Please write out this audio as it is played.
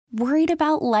Worried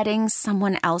about letting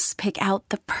someone else pick out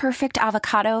the perfect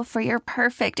avocado for your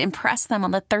perfect impress them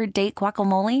on the third date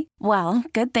guacamole? Well,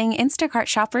 good thing Instacart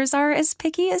shoppers are as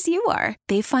picky as you are.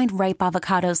 They find ripe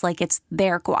avocados like it's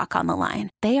their guac on the line.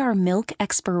 They are milk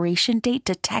expiration date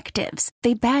detectives.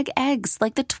 They bag eggs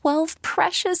like the 12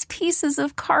 precious pieces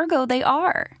of cargo they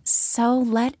are. So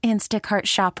let Instacart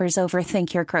shoppers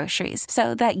overthink your groceries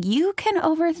so that you can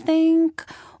overthink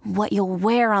what you'll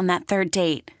wear on that third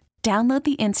date. Download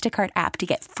the Instacart app to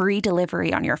get free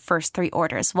delivery on your first 3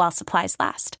 orders while supplies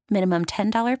last. Minimum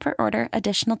 $10 per order.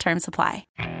 Additional terms apply.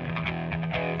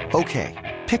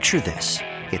 Okay, picture this.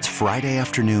 It's Friday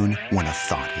afternoon when a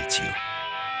thought hits you.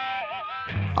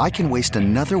 I can waste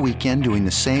another weekend doing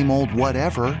the same old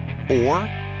whatever, or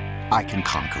I can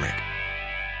conquer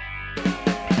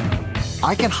it.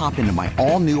 I can hop into my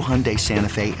all-new Hyundai Santa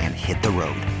Fe and hit the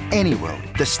road. Any road.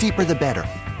 The steeper, the better.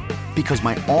 Because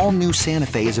my all-new Santa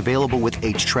Fe is available with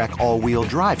H-Track all-wheel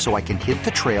drive, so I can hit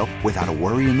the trail without a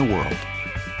worry in the world.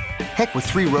 Heck, with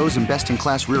 3 rows and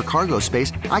best-in-class rear cargo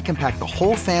space, I can pack the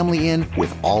whole family in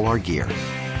with all our gear.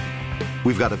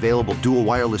 We've got available dual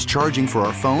wireless charging for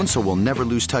our phones, so we'll never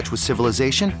lose touch with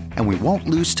civilization, and we won't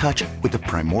lose touch with the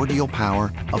primordial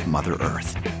power of Mother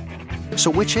Earth.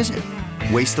 So which is it?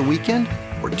 Waste the weekend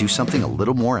or do something a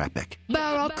little more epic?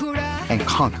 And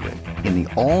conquer it in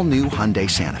the all-new Hyundai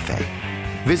Santa Fe.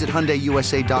 Visit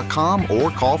HyundaiUSA.com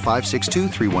or call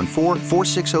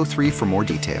 562-314-4603 for more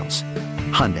details.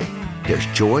 Hyundai, there's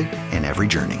joy in every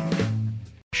journey.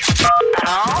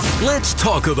 Let's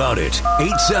talk about it.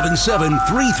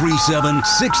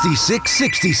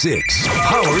 877-337-6666.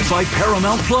 Powered by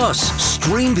Paramount Plus.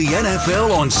 Stream the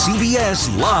NFL on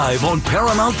CBS live on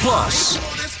Paramount Plus.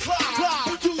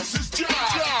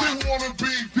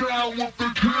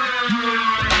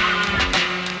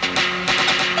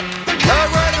 All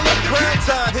right, a little crowd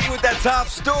time. Hit you with that top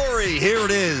story. Here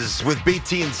it is with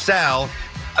BT and Sal.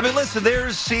 I mean, listen,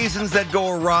 there's seasons that go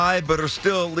awry, but are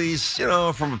still at least,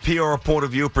 from a PR point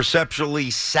of view, perceptually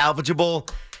salvageable.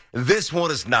 This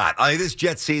one is not. I mean, this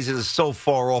Jet season is so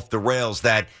far off the rails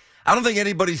that I don't think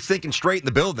anybody's thinking straight in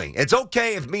the building. It's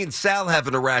okay if me and Sal have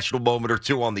an irrational moment or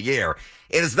two on the air.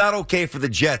 It is not okay for the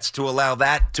Jets to allow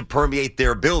that to permeate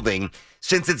their building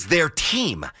since it's their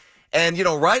team. And,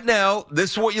 right now,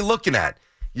 this is what you're looking at.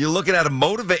 You're looking at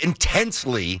a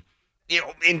intensely,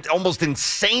 almost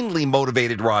insanely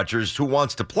motivated Rodgers who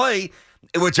wants to play,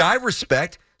 which I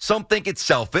respect. Some think it's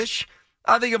selfish.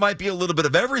 I think it might be a little bit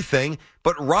of everything,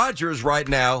 but Rodgers right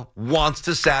now wants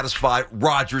to satisfy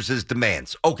Rodgers'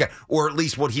 demands. Okay, or at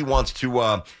least what he wants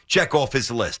to check off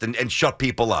his list and shut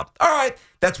people up. All right,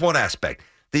 that's one aspect.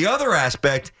 The other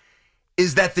aspect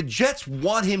is that the Jets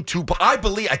want him to, I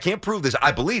can't prove this,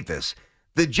 I believe this.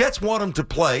 The Jets want him to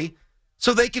play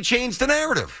so they can change the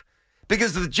narrative.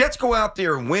 Because if the Jets go out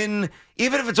there and win,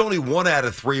 even if it's only 1 out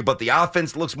of 3, but the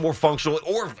offense looks more functional,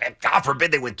 or God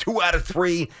forbid they win 2 out of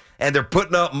 3, and they're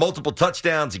putting up multiple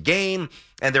touchdowns a game,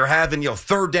 and they're having,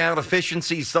 third down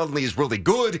efficiency suddenly is really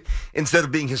good instead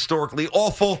of being historically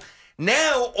awful.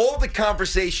 Now all the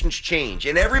conversations change,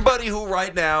 and everybody who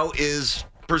right now is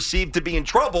perceived to be in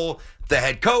trouble, the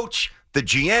head coach, the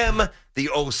GM, the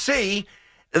OC,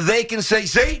 they can say,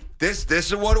 see, this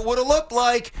is what it would have looked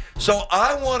like. So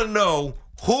I want to know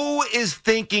who is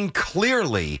thinking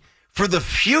clearly for the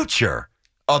future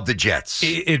of the Jets.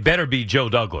 It better be Joe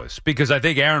Douglas, because I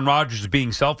think Aaron Rodgers is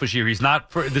being selfish here. This is not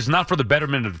for the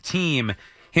betterment of the team,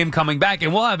 him coming back.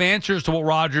 And we'll have answers to what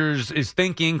Rodgers is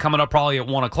thinking coming up probably at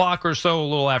 1 o'clock or so, a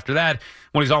little after that.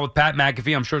 When he's on with Pat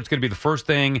McAfee, I'm sure it's going to be the first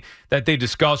thing that they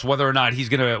discuss, whether or not he's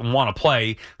going to want to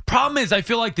play. Problem is, I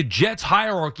feel like the Jets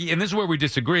hierarchy, and this is where we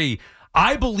disagree,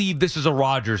 I believe this is a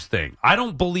Rodgers thing. I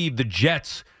don't believe the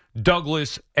Jets,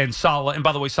 Douglas, and Saleh, and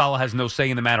by the way, Saleh has no say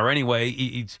in the matter anyway.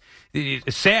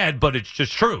 It's sad, but it's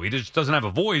just true. He just doesn't have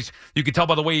a voice. You can tell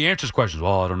by the way he answers questions.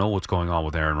 Well, I don't know what's going on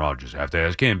with Aaron Rodgers. I have to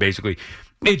ask him, basically.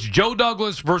 It's Joe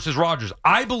Douglas versus Rodgers.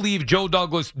 I believe Joe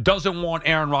Douglas doesn't want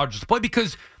Aaron Rodgers to play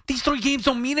because these 3 games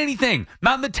don't mean anything.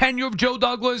 Not in the tenure of Joe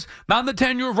Douglas, not in the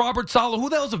tenure of Robert Saleh. Who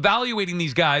the hell's evaluating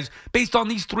these guys based on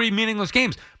these 3 meaningless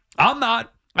games? I'm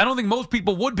not. I don't think most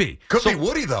people would be. Could be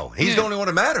Woody, though. He's the only one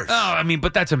that matters.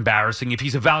 But that's embarrassing if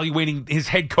he's evaluating his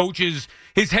head coach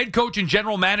and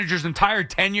general manager's entire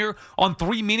tenure on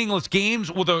 3 meaningless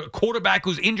games with a quarterback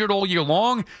who's injured all year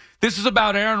long. This is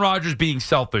about Aaron Rodgers being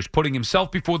selfish, putting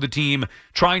himself before the team,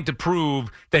 trying to prove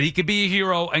that he could be a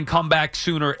hero and come back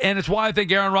sooner. And it's why I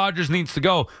think Aaron Rodgers needs to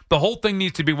go. The whole thing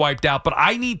needs to be wiped out. But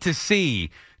I need to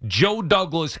see Joe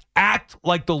Douglas act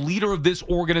like the leader of this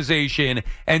organization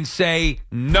and say,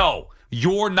 no,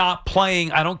 you're not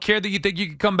playing. I don't care that you think you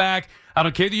can come back. I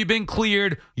don't care that you've been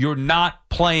cleared. You're not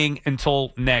playing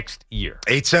until next year.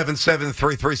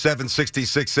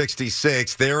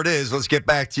 877-337-6666. There it is. Let's get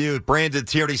back to you. Brandon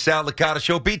Tierney, Sal Licata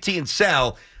Show. BT and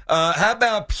Sal. How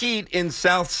about Pete in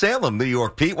South Salem, New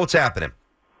York? Pete, what's happening?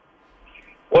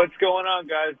 What's going on,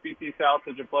 guys? BT South,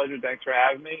 such a pleasure. Thanks for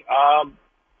having me.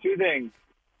 Two things.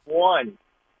 One,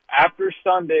 after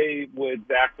Sunday with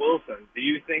Zach Wilson, do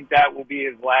you think that will be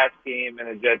his last game in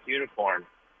a Jets uniform?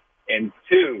 And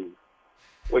two,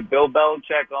 with Bill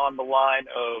Belichick on the line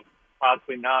of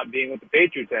possibly not being with the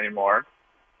Patriots anymore,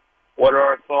 what are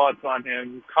our thoughts on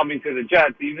him coming to the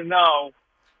Jets, even though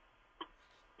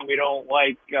we don't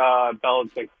like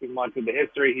Belichick too much with the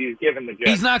history he's given the Jets?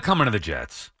 He's not coming to the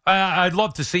Jets. I'd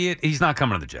love to see it. He's not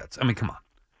coming to the Jets. I mean, come on.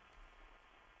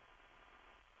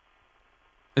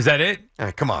 Is that it?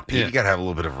 Come on, Pete. Yeah. You got to have a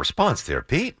little bit of a response there,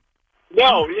 Pete.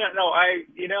 Because,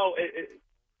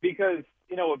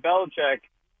 with Belichick,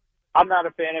 I'm not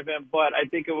a fan of him, but I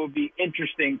think it would be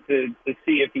interesting to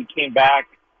see if he came back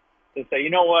to say, you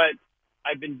know what,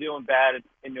 I've been doing bad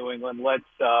in New England. Let's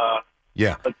see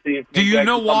if Do you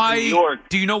know New York. why?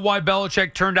 Do you know why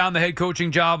Belichick turned down the head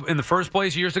coaching job in the first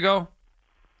place years ago?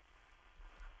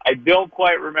 I don't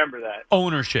quite remember that.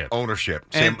 Ownership.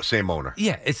 Same owner.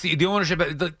 Yeah, it's the ownership.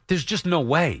 There's just no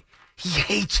way. He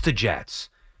hates the Jets.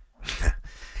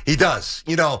 He does.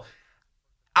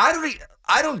 I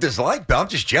don't dislike Bill. I'm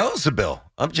just jealous of Bill.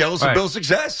 I'm jealous of Bill's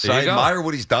success. I admire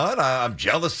what he's done. I'm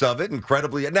jealous of it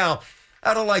incredibly. Now,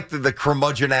 I don't like the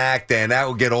curmudgeon act, and that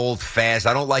will get old fast.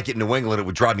 I don't like it in New England. It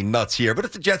would drive me nuts here. But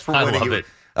if the Jets were winning, I love it.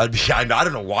 I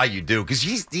don't know why you do, because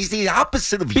he's the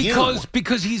opposite of you.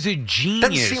 Because he's a genius.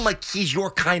 Doesn't seem like he's your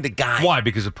kind of guy. Why?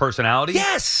 Because of personality?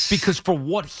 Yes. Because for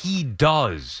what he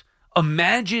does,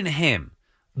 imagine him,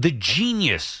 the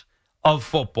genius of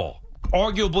football.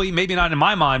 Arguably, maybe not in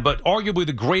my mind, but arguably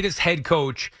the greatest head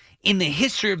coach in the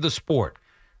history of the sport.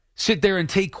 Sit there and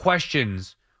take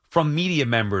questions from media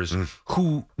members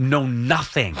who know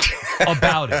nothing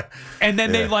about it. And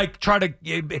then they try to,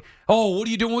 what are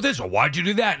you doing with this? Or why'd you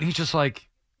do that? And he's just like,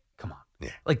 come on. Yeah.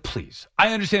 Please.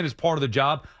 I understand it's part of the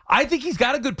job. I think he's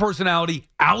got a good personality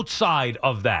outside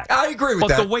of that. I agree with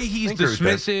that. But the way he's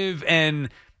dismissive and,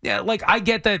 I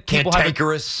get that people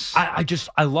cantankerous.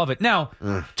 I love it. Now,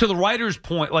 to the writer's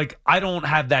point, I don't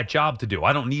have that job to do.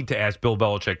 I don't need to ask Bill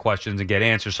Belichick questions and get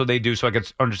answers. So they do, so I can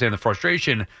understand the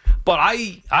frustration. But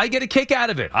I get a kick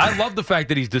out of it. I love the fact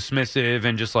that he's dismissive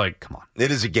and just come on. It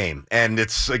is a game, and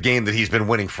it's a game that he's been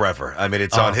winning forever. I mean,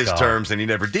 it's on his terms, and he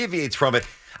never deviates from it.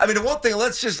 I mean, the one thing,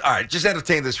 let's just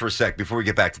entertain this for a sec before we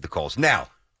get back to the calls. Now,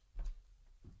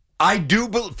 I do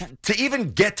believe, to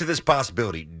even get to this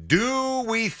possibility, do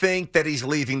we think that he's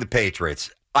leaving the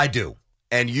Patriots? I do.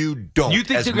 And you don't. You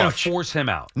think they're going to force him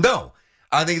out? No.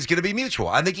 I think it's going to be mutual.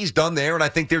 I think he's done there, and I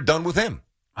think they're done with him.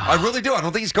 I really do. I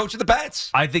don't think he's coaching the Pats.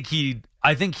 I think he,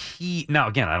 now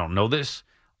again, I don't know this.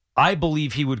 I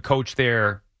believe he would coach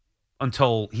there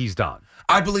until he's done.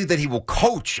 I believe that he will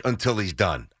coach until he's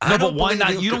done. No, but why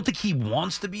not? You don't think he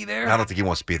wants to be there? I don't think he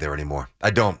wants to be there anymore.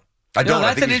 I don't.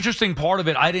 That's an interesting part of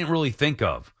it I didn't really think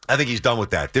of. I think he's done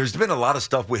with that. There's been a lot of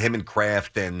stuff with him and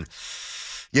Kraft, and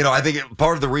I think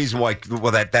part of the reason why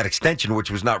that extension, which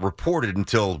was not reported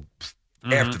until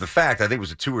after the fact, I think it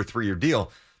was a 2 or 3 year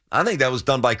deal. I think that was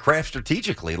done by Kraft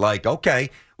strategically. Okay,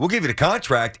 we'll give you the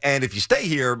contract, and if you stay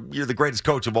here, you're the greatest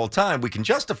coach of all time. We can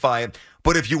justify it,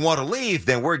 but if you want to leave,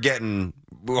 then we're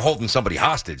holding somebody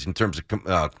hostage in terms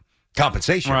of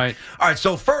compensation. Right. All right.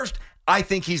 So first, I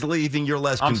think he's leaving. You're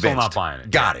less convinced. I'm still not buying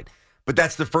it. Got it. But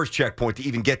that's the first checkpoint to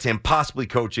even get to him possibly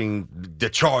coaching the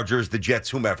Chargers, the Jets,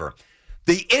 whomever.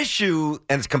 The issue,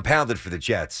 and it's compounded for the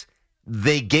Jets,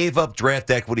 they gave up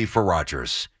draft equity for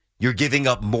Rodgers. You're giving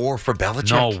up more for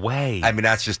Belichick? No way. I mean,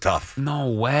 that's just tough. No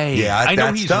way. Yeah, I know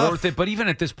that's he's tough. worth it, but even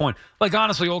at this point,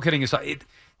 honestly, all kidding aside,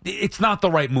 it's not the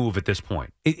right move at this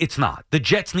point. It's not. The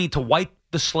Jets need to wipe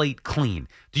the slate clean.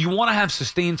 Do you want to have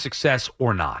sustained success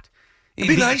or not?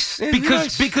 It'd be nice.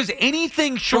 Because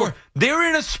anything short, they're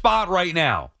in a spot right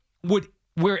now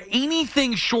where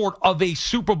anything short of a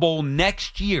Super Bowl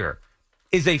next year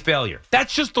is a failure.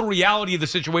 That's just the reality of the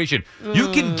situation. You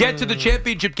can get to the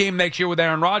championship game next year with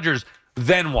Aaron Rodgers,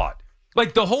 then what?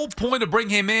 The whole point of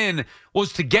bringing him in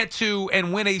was to get to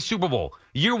and win a Super Bowl.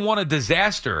 Year one, a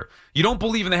disaster. You don't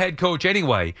believe in the head coach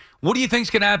anyway. What do you think's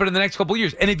going to happen in the next couple of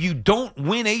years? And if you don't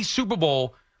win a Super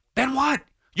Bowl, then what?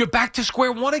 You're back to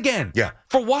square one again. Yeah.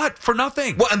 For what? For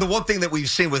nothing. Well, and the one thing that we've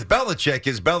seen with Belichick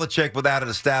is Belichick without an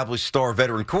established star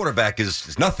veteran quarterback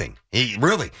is nothing. He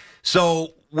really.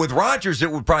 So with Rodgers,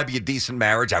 it would probably be a decent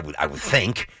marriage, I would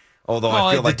think. Although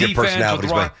I feel like their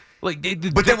personalities.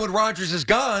 But then when Rodgers is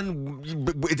gone,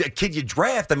 a kid you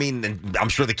draft, I mean, and I'm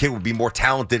sure the kid would be more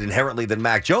talented inherently than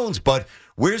Mac Jones, but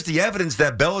where's the evidence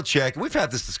that Belichick, we've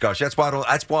had this discussion, that's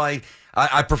why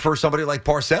I prefer somebody like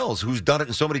Parcells, who's done it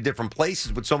in so many different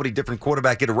places with so many different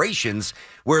quarterback iterations,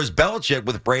 whereas Belichick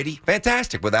with Brady,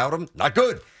 fantastic. Without him, not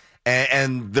good.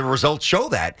 And the results show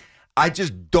that. I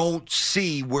just don't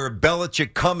see where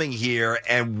Belichick coming here,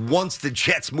 and once the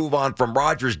Jets move on from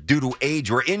Rodgers due to age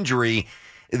or injury,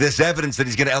 this evidence that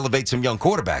he's going to elevate some young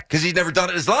quarterback because he's never done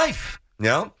it in his life. You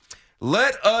know?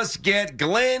 Let us get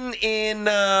Glenn in,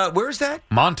 where is that?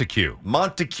 Montague.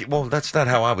 Well, that's not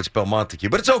how I would spell Montague,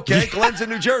 but it's okay. Glenn's in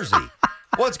New Jersey.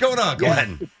 What's going on,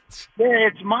 Glenn? Yeah,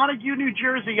 it's Montague, New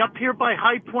Jersey, up here by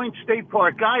High Point State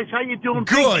Park. Guys, how you doing?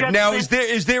 Good. Now, is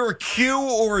there a Q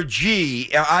or a G?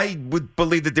 I would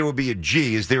believe that there would be a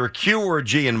G. Is there a Q or a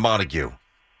G in Montague?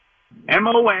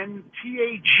 Montague.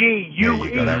 There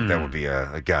you go. That would be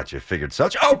a gotcha. Figured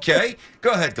such. Okay.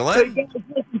 Go ahead, Glenn. Hey,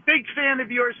 guys, big fan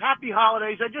of yours. Happy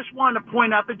holidays. I just wanted to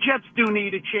point out the Jets do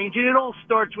need a change, and it all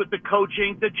starts with the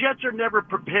coaching. The Jets are never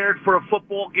prepared for a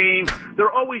football game.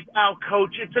 They're always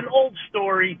out-coached. It's an old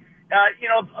story.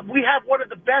 We have one of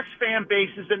the best fan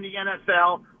bases in the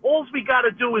NFL. All we got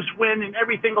to do is win, and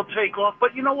everything will take off.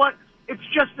 But you know what? It's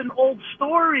just an old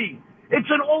story. It's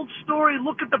an old story.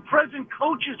 Look at the present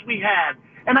coaches we had.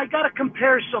 And I got to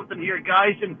compare something here,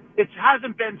 guys, and it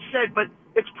hasn't been said, but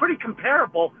it's pretty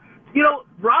comparable. You know,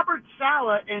 Robert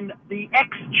Saleh and the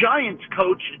ex-Giants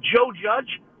coach, Joe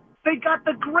Judge, they got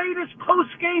the greatest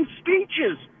post-game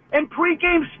speeches and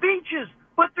pre-game speeches,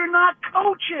 but they're not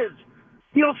coaches.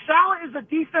 You know, Saleh is a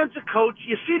defensive coach.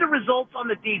 You see the results on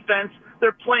the defense.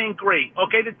 They're playing great,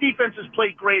 okay? The defense has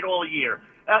played great all year.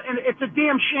 And it's a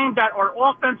damn shame that our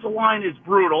offensive line is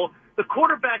brutal. The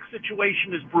quarterback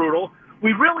situation is brutal.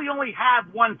 We really only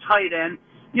have one tight end.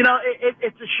 You know,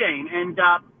 it's a shame. And,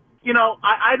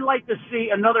 I'd like to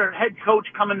see another head coach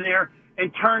come in there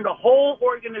and turn the whole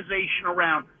organization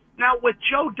around. Now, with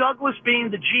Joe Douglas being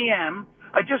the GM,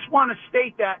 I just want to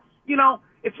state that,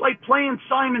 it's like playing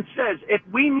Simon Says. If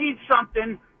we need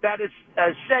something that is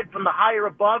said from the higher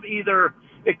above, either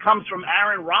it comes from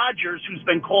Aaron Rodgers, who's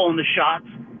been calling the shots,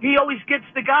 he always gets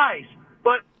the guys.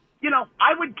 But,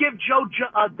 I would give Joe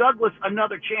Douglas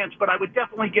another chance, but I would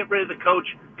definitely get rid of the coach.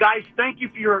 Guys, thank you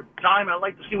for your time. I'd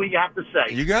like to see what you have to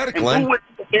say. You got it, Glenn.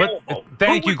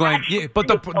 Thank you, Glenn. Yeah, but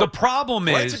the problem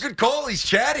is... That's a good call. He's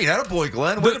chatting. Attaboy,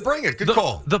 Glenn. Way to bring it. Good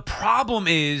call. The problem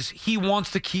is he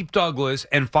wants to keep Douglas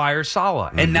and fire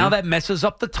Saleh. And now that messes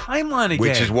up the timeline again.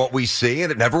 Which is what we see,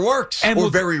 and it never works. Or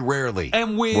very rarely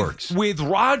works. With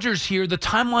Rodgers here, the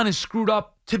timeline is screwed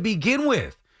up to begin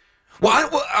with.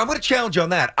 Well, I'm going to challenge you on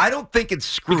that. I don't think it's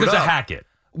screwed up. Because of Hackett.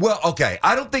 Well, okay.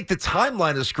 I don't think the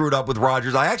timeline is screwed up with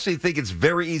Rodgers. I actually think it's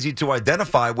very easy to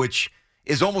identify, which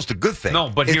is almost a good thing.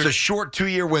 No, but it's a short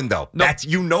 2-year window. No.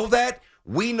 You know that.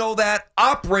 We know that.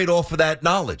 Operate off of that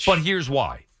knowledge. But here's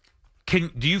why. Do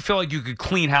you feel like you could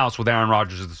clean house with Aaron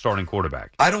Rodgers as the starting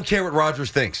quarterback? I don't care what Rodgers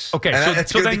thinks. Okay, and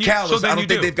that's going to be callous. I don't think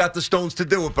do. They've got the stones to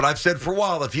do it. But I've said for a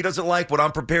while, if he doesn't like what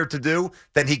I'm prepared to do,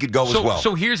 then he could go as well.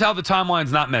 So here's how the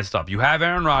timeline's not messed up. You have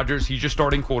Aaron Rodgers. He's your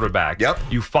starting quarterback. Yep.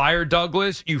 You fire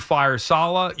Douglas. You fire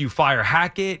Saleh. You fire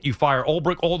Hackett. You fire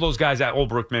Ulbrich. All those guys out.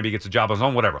 Ulbrich maybe gets a job on his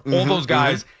own, whatever. All those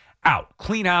guys out.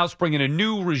 Clean house. Bring in a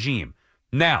new regime.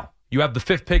 Now, you have the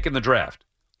 5th pick in the draft.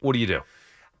 What do you do?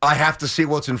 I have to see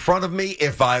what's in front of me.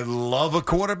 If I love a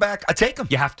quarterback, I take him.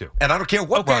 You have to. And I don't care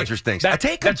what Rodgers thinks. I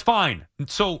take him. That's fine.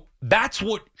 So that's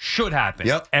what should happen.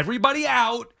 Yep. Everybody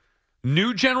out.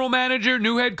 New general manager,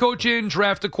 new head coach in,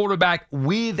 draft a quarterback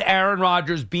with Aaron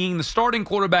Rodgers being the starting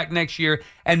quarterback next year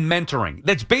and mentoring.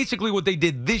 That's basically what they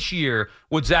did this year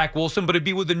with Zach Wilson, but it'd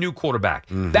be with a new quarterback.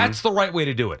 That's the right way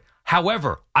to do it.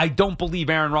 However, I don't believe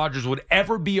Aaron Rodgers would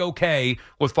ever be okay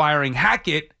with firing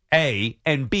Hackett, A,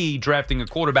 and B, drafting a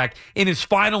quarterback in his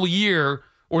final year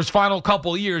or his final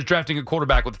couple of years, drafting a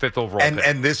quarterback with the 5th overall pick.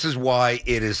 And this is why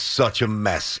it is such a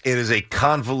mess. It is a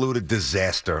convoluted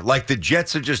disaster. Like the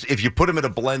Jets are just, if you put them in a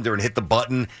blender and hit the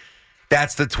button,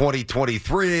 that's the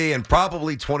 2023 and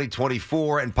probably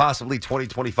 2024 and possibly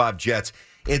 2025 Jets.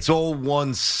 It's all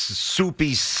one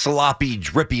soupy, sloppy,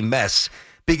 drippy mess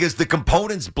because the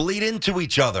components bleed into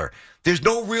each other. There's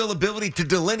no real ability to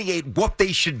delineate what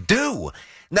they should do.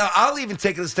 Now, I'll even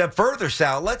take it a step further,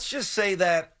 Sal. Let's just say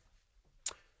that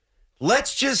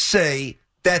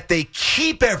they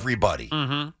keep everybody.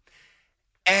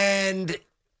 And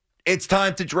it's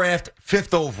time to draft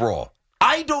 5th overall.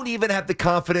 I don't even have the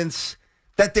confidence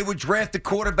that they would draft a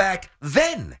quarterback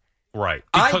then. Right.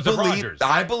 I Because of Rodgers.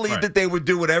 believe Right. that they would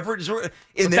do whatever is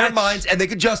in their minds, and they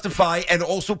could justify and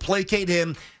also placate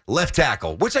him left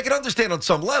tackle, which I can understand on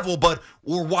some level,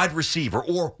 or wide receiver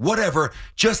or whatever,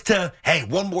 just to, hey,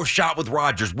 one more shot with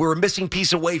Rodgers. We're a missing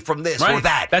piece away from this or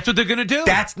that. That's what they're going to do.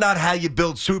 That's not how you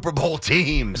build Super Bowl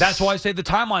teams. That's why I say the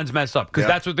timeline's messed up, because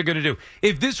that's what they're going to do.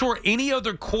 If this were any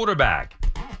other quarterback,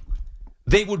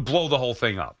 they would blow the whole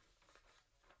thing up.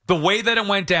 The way that it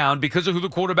went down, because of who the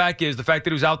quarterback is, the fact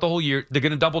that he was out the whole year, they're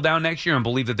going to double down next year and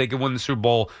believe that they can win the Super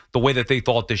Bowl the way that they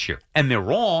thought this year. And they're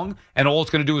wrong, and all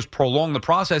it's going to do is prolong the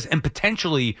process and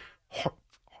potentially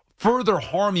further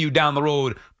harm you down the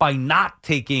road by not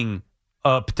taking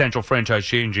a potential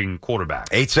franchise-changing quarterback.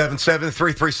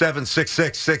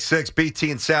 877-337-6666.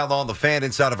 BT and Sal on the Fan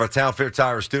inside of our Town Fair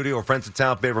Tire studio. Our friends at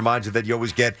Town Fair remind you that you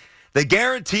always get the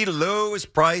guaranteed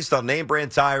lowest price on name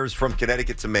brand tires from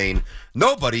Connecticut to Maine.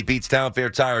 Nobody beats Town Fair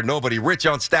Tire. Nobody. Rich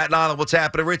on Staten Island. What's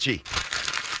happening, Richie?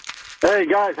 Hey,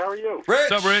 guys. How are you? Rich.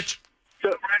 What's up, Rich?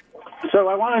 So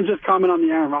I want to just comment on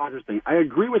the Aaron Rodgers thing. I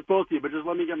agree with both of you, but just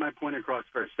let me get my point across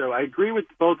first. So I agree with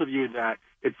both of you that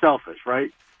it's selfish, right?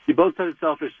 You both said it's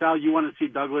selfish. Sal, you want to see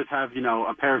Douglas have,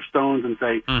 a pair of stones and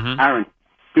say, Aaron,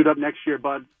 suit up next year,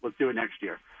 bud. Let's do it next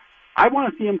year. I want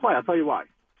to see him play. I'll tell you why.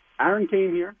 Aaron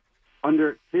came here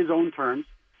under his own terms,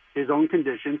 his own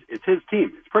conditions. It's his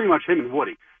team. It's pretty much him and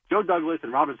Woody. Joe Douglas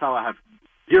and Robert Saleh have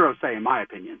zero say, in my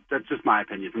opinion. That's just my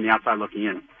opinion from the outside looking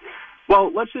in.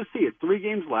 Well, let's just see. It's 3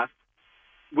 games left.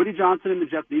 Woody Johnson and the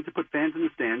Jets need to put fans in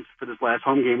the stands for this last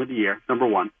home game of the year, number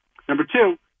one. Number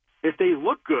two, if they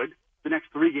look good the next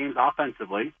 3 games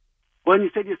offensively, well, then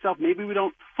you say to yourself, maybe we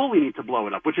don't fully need to blow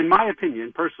it up, which in my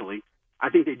opinion, personally, I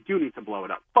think they do need to blow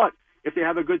it up. But if they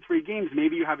have a good 3 games,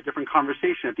 maybe you have a different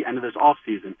conversation at the end of this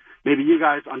offseason. Maybe you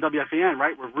guys on WFAN,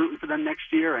 right, we're rooting for them next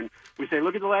year, and we say,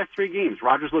 look at the last 3 games.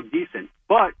 Rodgers looked decent.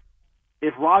 But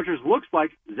if Rodgers looks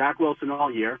like Zach Wilson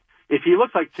all year, if he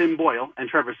looks like Tim Boyle and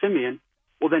Trevor Siemian,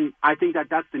 well, then I think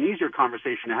that's an easier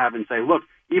conversation to have and say, look,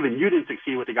 even you didn't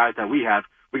succeed with the guys that we have.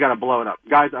 We got to blow it up.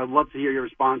 Guys, I'd love to hear your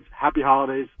response. Happy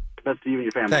holidays. Best to you and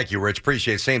your family. Thank you, Rich.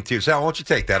 Appreciate it. Same to you. Sal, why don't you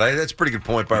take that? That's a pretty good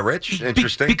point by Rich.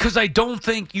 Interesting. Because I don't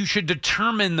think you should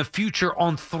determine the future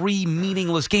on 3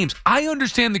 meaningless games. I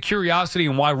understand the curiosity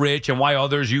and why Rich and why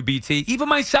others, UBT, even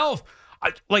myself,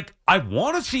 I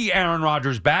want to see Aaron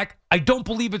Rodgers back. I don't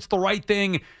believe it's the right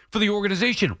thing for the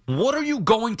organization. What are you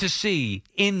going to see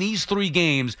in these 3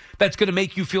 games that's going to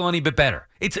make you feel any bit better?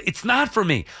 It's not for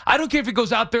me. I don't care if he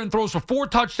goes out there and throws for 4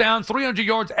 touchdowns, 300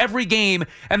 yards every game,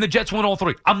 and the Jets win all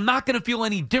 3. I'm not going to feel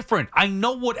any different. I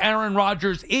know what Aaron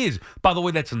Rodgers is. By the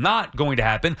way, that's not going to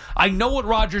happen. I know what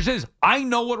Rodgers is. I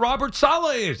know what Robert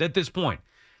Saleh is at this point.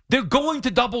 They're going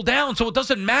to double down, so it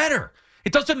doesn't matter.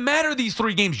 It doesn't matter these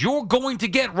 3 games. You're going to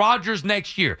get Rodgers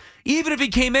next year. Even if he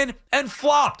came in and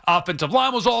flopped. Offensive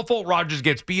line was awful. Rodgers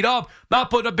gets beat up. Not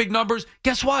putting up big numbers.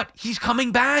 Guess what? He's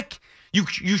coming back.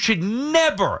 You should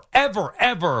never, ever,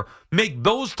 ever make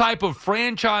those type of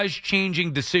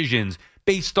franchise-changing decisions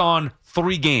based on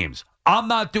 3 games. I'm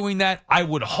not doing that. I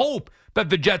would hope that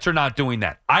the Jets are not doing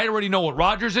that. I already know what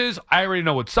Rodgers is. I already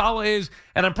know what Saleh is.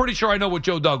 And I'm pretty sure I know what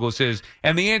Joe Douglas is.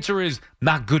 And the answer is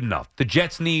not good enough. The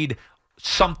Jets need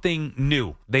something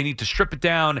new. They need to strip it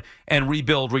down and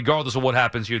rebuild regardless of what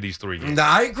happens here these 3 games. No,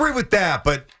 I agree with that,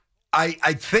 but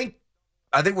I think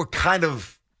we're kind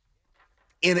of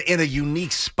in a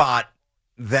unique spot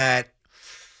that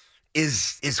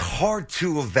is hard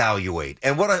to evaluate.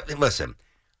 And listen,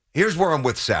 here's where I'm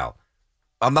with Sal.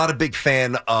 I'm not a big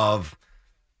fan of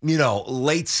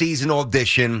late season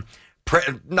audition.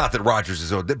 Not that Rodgers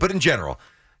is, but in general.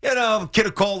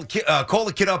 Call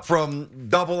the kid up from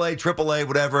AA, AAA,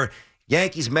 whatever.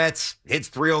 Yankees, Mets, hits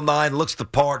 309, looks the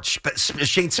part.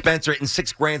 Shane Spencer hitting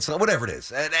 6 grand slam, whatever it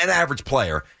is. An average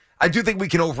player. I do think we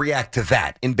can overreact to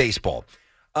that in baseball.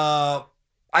 I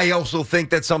also think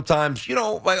that sometimes,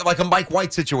 like a Mike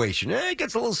White situation, he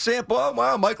gets a little sample. Oh,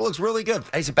 wow, Mike looks really good.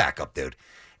 He's a backup, dude.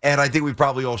 And I think we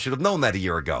probably all should have known that a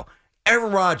year ago.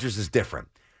 Aaron Rodgers is different.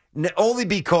 Only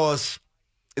because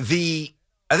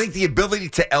I think the ability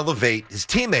to elevate his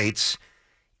teammates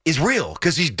is real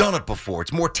because he's done it before.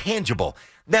 It's more tangible.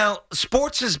 Now,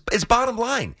 sports is bottom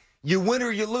line. You win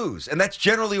or you lose, and that's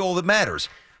generally all that matters.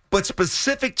 But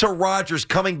specific to Rodgers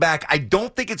coming back, I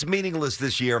don't think it's meaningless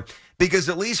this year because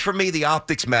at least for me, the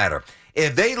optics matter.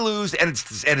 If they lose and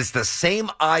it's the same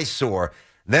eyesore,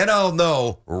 then I'll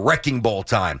know wrecking ball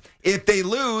time. If they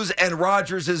lose and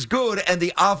Rodgers is good and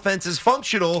the offense is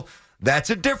functional, that's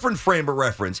a different frame of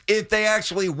reference. If they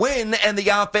actually win and the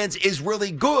offense is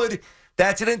really good,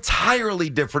 that's an entirely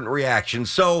different reaction.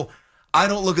 So I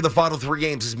don't look at the final 3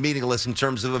 games as meaningless in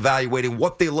terms of evaluating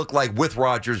what they look like with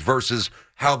Rodgers versus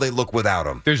how they look without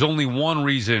him. There's only one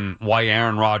reason why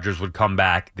Aaron Rodgers would come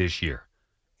back this year.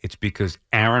 It's because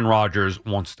Aaron Rodgers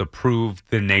wants to prove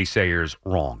the naysayers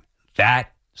wrong. That's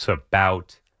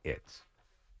about it.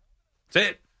 That's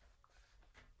it.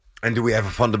 And do we have a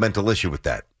fundamental issue with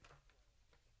that?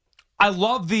 I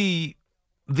love the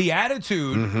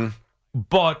attitude,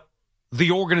 but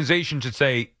the organization should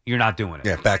say, you're not doing it.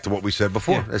 Yeah, back to what we said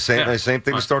before. Yeah. The same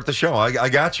thing to start the show. I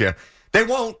got you. They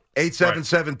won't.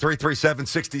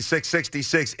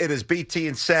 877-337-6666. It is BT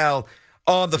and Sal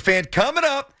on the Fan. Coming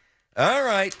up, all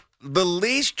right, the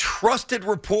least trusted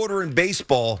reporter in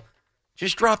baseball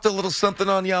just dropped a little something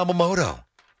on Yamamoto.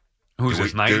 Who's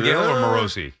this, Nightingale or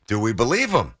Morosi? Do we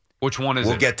believe him? Which one is it?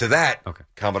 We'll get to that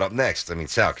coming up next. I mean,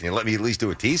 Sal, can you let me at least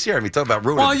do a tease here? I mean, talk about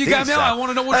ruining the tease, got me. Sal. I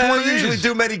want to know which one it is. I usually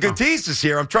do many good teases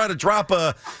here. I'm trying to drop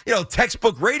a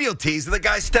textbook radio tease, and the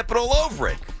guy's stepping all over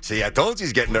it. See, I told you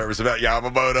he's getting nervous about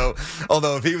Yamamoto.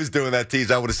 Although if he was doing that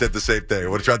tease, I would have said the same thing. I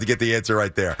would have tried to get the answer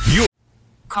right there.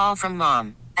 Call from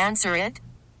mom. Answer it.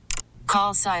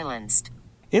 Call silenced.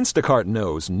 Instacart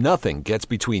knows nothing gets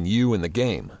between you and the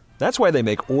game. That's why they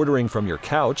make ordering from your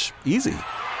couch easy.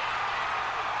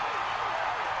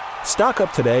 Stock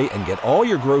up today and get all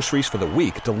your groceries for the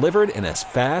week delivered in as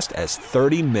fast as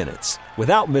 30 minutes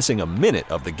without missing a minute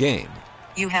of the game.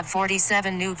 You have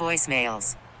 47 new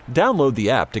voicemails. Download the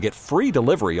app to get free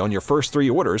delivery on your first 3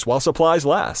 orders while supplies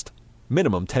last.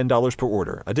 Minimum $10 per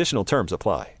order. Additional terms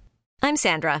apply. I'm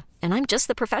Sandra, and I'm just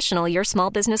the professional your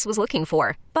small business was looking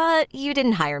for. But you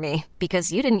didn't hire me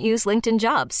because you didn't use LinkedIn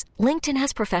Jobs. LinkedIn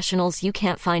has professionals you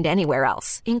can't find anywhere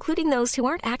else, including those who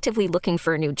aren't actively looking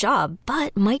for a new job,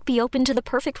 but might be open to the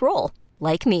perfect role,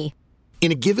 like me.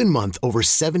 In a given month, over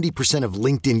 70% of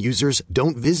LinkedIn users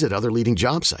don't visit other leading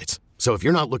job sites. So if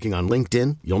you're not looking on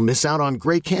LinkedIn, you'll miss out on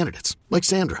great candidates like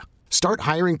Sandra. Start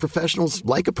hiring professionals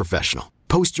like a professional.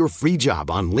 Post your free job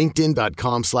on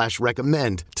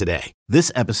linkedin.com/recommend today.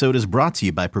 This episode is brought to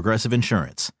you by Progressive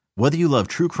Insurance. Whether you love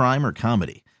true crime or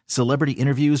comedy, celebrity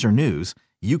interviews or news,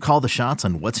 you call the shots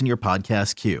on what's in your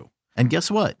podcast queue. And guess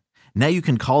what? Now you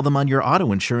can call them on your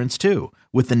auto insurance too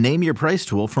with the Name Your Price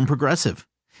tool from Progressive.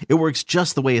 It works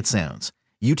just the way it sounds.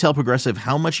 You tell Progressive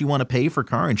how much you want to pay for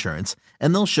car insurance,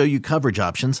 and they'll show you coverage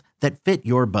options that fit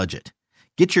your budget.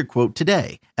 Get your quote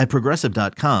today at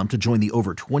Progressive.com to join the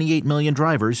over 28 million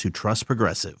drivers who trust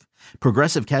Progressive.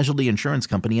 Progressive Casualty Insurance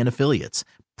Company and Affiliates.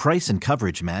 Price and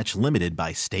coverage match limited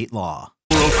by state law.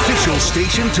 Your official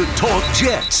station to talk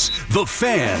Jets. The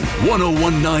Fan,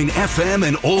 101.9 FM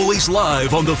and always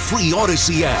live on the free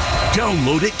Odyssey app.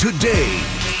 Download it today.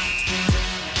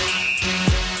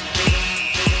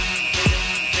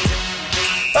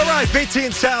 All right, BT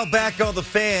and Sal back on the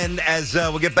Fan as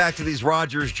we'll get back to these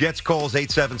Rodgers-Jets calls,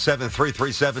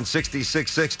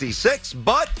 877-337-6666.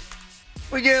 But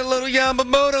we get a little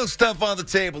Yamamoto stuff on the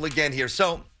table again here.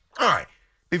 So, all right,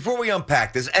 before we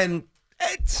unpack this, and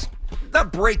it's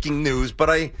not breaking news, but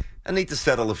I need to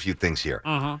settle a few things here.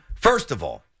 First of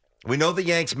all, we know the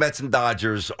Yanks, Mets, and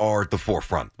Dodgers are at the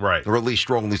forefront. Right. Or at least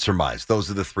strongly surmised.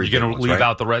 Those are the three. You're going to ones, leave right?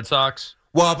 out the Red Sox?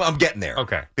 Well, I'm getting there.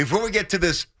 Okay. Before we get to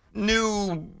this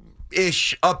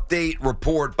new-ish update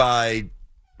report by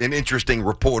an interesting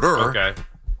reporter. Okay.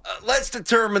 Let's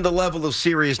determine the level of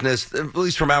seriousness, at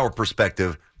least from our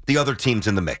perspective, the other teams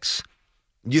in the mix.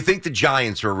 You think the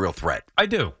Giants are a real threat? I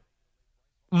do.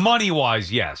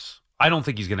 Money-wise, yes. I don't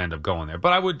think he's going to end up going there,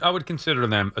 but I would consider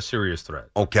them a serious threat.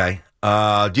 Okay.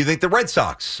 Do you think the Red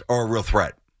Sox are a real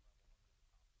threat?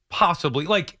 Possibly.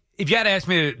 Like, if you had asked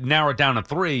me to narrow it down to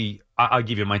 3, I'll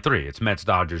give you my 3. It's Mets,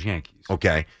 Dodgers, Yankees.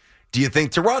 Okay. Do you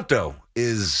think Toronto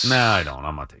is... Nah, I don't.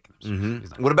 I'm not taking him.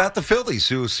 What about the Phillies,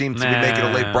 who seem to be making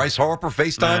a late Bryce Harper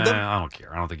FaceTime them? I don't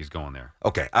care. I don't think he's going there.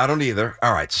 Okay, I don't either.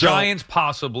 All right, so... Giants,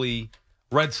 possibly.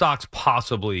 Red Sox,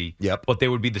 possibly. Yep. But they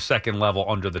would be the second level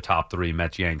under the top 3,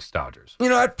 Mets, Yanks, Dodgers. You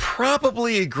know, I'd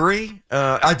probably agree.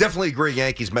 I definitely agree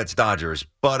Yankees, Mets, Dodgers.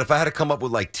 But if I had to come up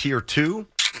with, like, tier 2...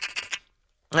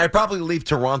 I'd probably leave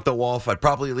Toronto off. I'd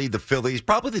probably leave the Phillies,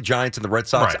 probably the Giants and the Red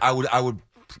Sox. Right.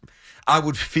 I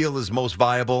would feel as most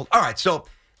viable. All right, so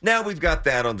now we've got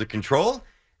that under control.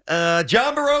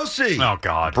 John Morosi. Oh,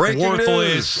 God. Breaking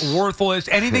worthless. news. Worthless.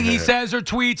 Anything he says or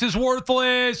tweets is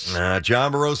worthless.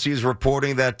 John Morosi is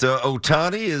reporting that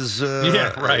Ohtani is...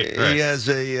 right. He has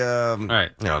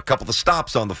a couple of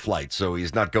stops on the flight, so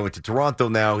he's not going to Toronto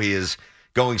now. He is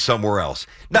going somewhere else.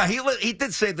 Now, he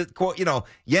did say that, quote,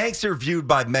 Yanks are viewed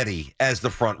by many as the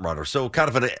front runner. So kind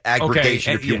of an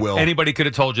aggregation, if you will. Anybody could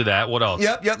have told you that. What else?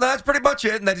 Yep, that's pretty much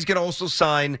it. And that he's going to also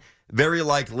sign, very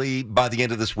likely, by the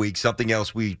end of this week, something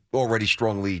else we already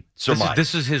strongly surmise.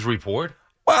 This is his report?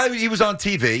 Well, he was on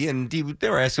TV, and they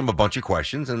were asking him a bunch of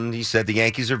questions, and he said the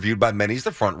Yankees are viewed by many as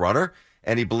the front runner,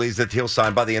 and he believes that he'll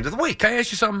sign by the end of the week. Can I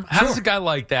ask you something? How does a guy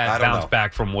like that bounce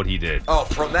back from what he did? Oh,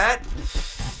 from that?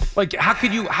 Like, how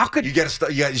could you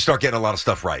you start getting a lot of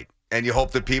stuff right, and you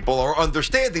hope that people are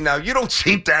understanding. Now, you don't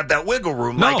seem to have that wiggle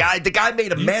room. No. The guy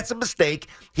made a massive mistake.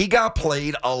 He got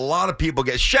played. A lot of people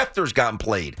Schefter's gotten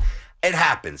played. It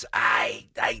happens. I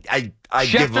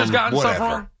give him gotten whatever. Stuff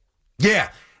wrong? Yeah.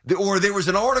 Or there was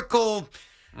an article.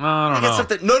 I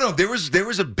don't know. No. There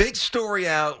was a big story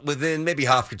out within, maybe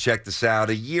Hoff could check this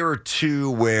out, a year or two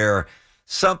where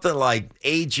something like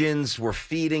agents were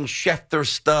feeding Schefter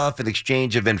stuff in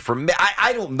exchange of information.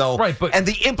 I don't know. Right, but and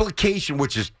the implication,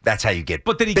 which is that's how you get.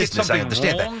 But did he business, get something I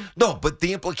understand wrong? that. No, but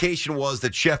the implication was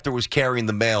that Schefter was carrying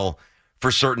the mail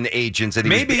for certain agents,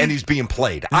 and he was being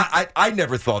played. I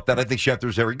never thought that. I think Schefter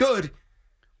was very good.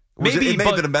 It may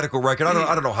have been a medical record.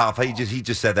 I don't know how. He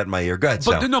just said that in my ear. Go ahead,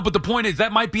 Sal. But the point is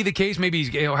that might be the case. Maybe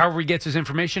however he gets his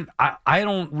information. I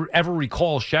don't ever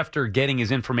recall Schefter getting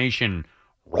his information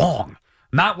wrong.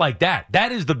 Not like that.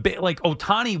 That is the big. Like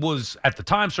Ohtani was at the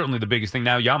time certainly the biggest thing.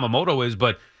 Now Yamamoto is,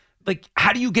 but like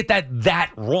how do you get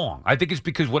that wrong? I think it's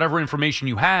because whatever information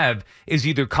you have is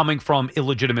either coming from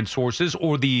illegitimate sources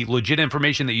or the legit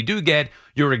information that you do get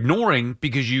you're ignoring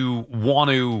because you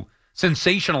want to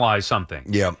sensationalize something.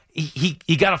 Yeah.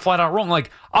 He got it flat out wrong. Like,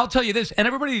 I'll tell you this, and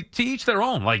everybody to each their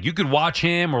own. Like, you could watch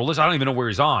him or listen. I don't even know where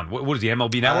he's on. What is he,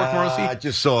 MLB Network, Morosi? I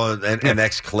just saw an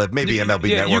X clip, maybe MLB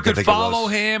Network. You could I think follow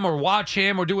him or watch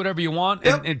him or do whatever you want,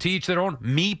 and to each their own.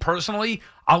 Me, personally,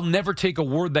 I'll never take a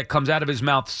word that comes out of his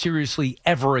mouth seriously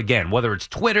ever again, whether it's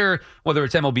Twitter, whether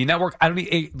it's MLB Network.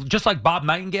 Just like Bob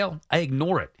Nightingale, I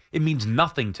ignore it. It means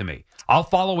nothing to me. I'll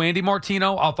follow Andy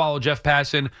Martino. I'll follow Jeff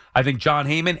Passan. I think John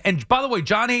Heyman. And by the way,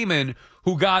 John Heyman,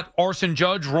 who got Arson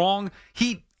Judge wrong,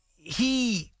 he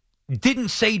didn't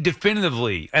say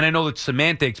definitively, and I know it's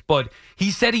semantics, but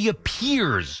he said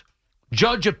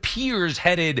Judge appears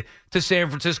headed to San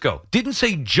Francisco. Didn't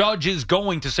say Judge is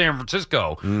going to San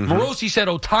Francisco. Mm-hmm. Morosi said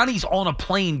Ohtani's on a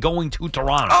plane going to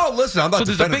Toronto. Oh, listen, I'm not so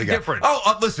defending there's a big difference.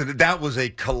 Oh, listen, that was a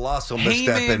colossal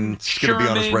misstep, and it's going to be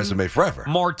on his resume forever.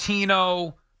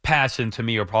 Martino, Passan, to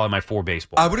me, are probably my four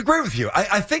baseball. I would agree with you.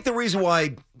 I think the reason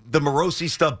why the Morosi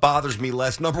stuff bothers me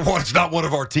less, number one, it's not one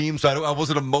of our teams, so I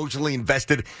wasn't emotionally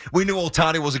invested. We knew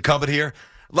Ohtani wasn't coming here.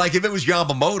 Like, if it was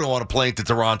Yamamoto on a plane to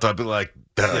Toronto, I'd be like,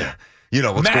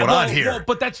 what's going on here? Well,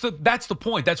 but that's the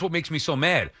point. That's what makes me so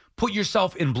mad. Put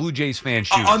yourself in Blue Jays fan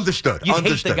shoes. Understood. You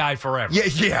hate the guy forever.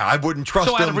 Yeah, I wouldn't trust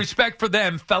him. So out of respect for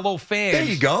them, fellow fans, there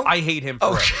you go. I hate him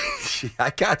forever.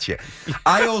 I got you.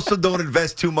 I also don't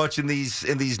invest too much in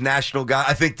these national guys.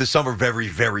 I think some are very,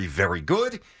 very, very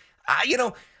good.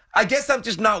 I guess I'm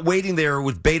just not waiting there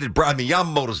with bated breath. I mean,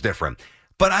 Yamamoto's different.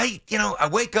 But I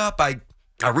wake up, I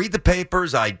read the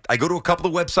papers, I go to a couple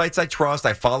of websites I trust,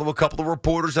 I follow a couple of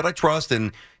reporters that I trust,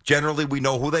 and generally we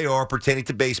know who they are pertaining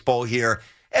to baseball here,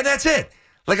 and that's it.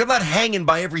 Like, I'm not hanging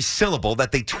by every syllable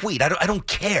that they tweet. I don't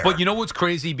care. But you know what's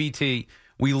crazy, BT?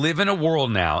 We live in a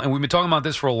world now, and we've been talking about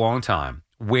this for a long time,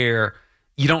 where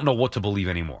you don't know what to believe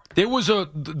anymore. There was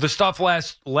the stuff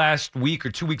last week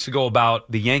or 2 weeks ago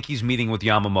about the Yankees meeting with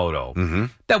Yamamoto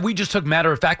that we just took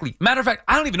matter of fact,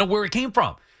 I don't even know where it came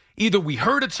from. Either we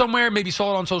heard it somewhere, maybe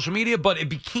saw it on social media, but it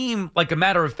became like a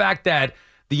matter of fact that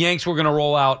the Yanks were going to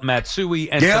roll out Matsui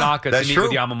and Tanaka to meet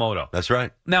with Yamamoto. That's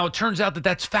right. Now, it turns out that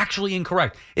that's factually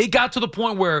incorrect. It got to the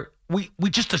point where we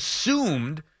just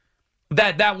assumed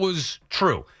that was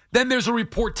true. Then there's a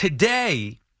report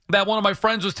today that one of my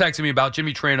friends was texting me about,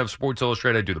 Jimmy Tran of Sports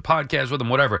Illustrated. I do the podcast with him,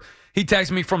 whatever. He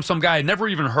texted me from some guy I'd never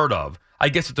even heard of. I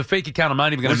guess it's a fake account. I'm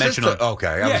not even going to mention it. Okay,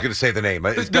 I was going to say the name. Go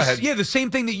ahead. Yeah, the same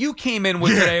thing that you came in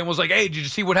with today and was like, hey, did you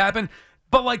see what happened?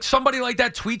 But like somebody like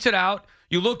that tweets it out.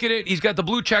 You look at it. He's got the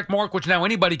blue check mark, which now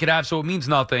anybody could have, so it means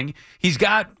nothing. He's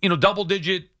got,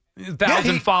 double-digit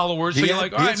 1,000 followers. So you're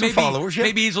like, all right,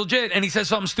 maybe he's legit. And he says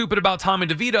something stupid about Tommy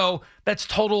DeVito. That's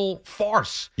total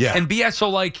farce and BS. So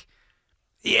like,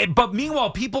 but meanwhile,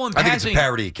 people in passing. I think it's a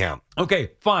parody account. Okay,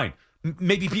 fine.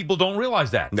 Maybe people don't realize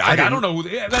that. I don't know.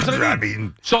 That's what I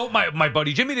mean. So my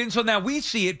buddy Jimmy didn't. So now we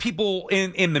see it. People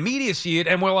in the media see it,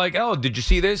 and we're like, oh, did you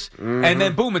see this? Mm-hmm. And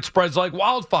then, boom, it spreads like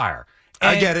wildfire.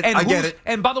 I get it. I get it.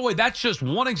 And by the way, that's just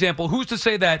one example. Who's to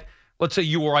say that, let's say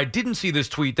you or I didn't see this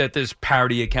tweet that this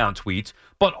parody account tweets,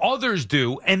 but others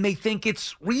do, and they think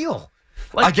it's real.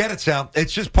 I get it, Sal.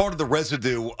 It's just part of the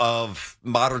residue of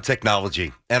modern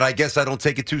technology. And I guess I don't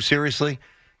take it too seriously.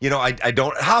 You know, I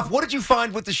don't. Hoff, what did you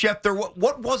find with the Schefter?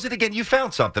 What was it again? You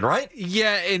found something, right?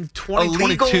 Yeah, in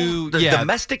 2022. Illegal,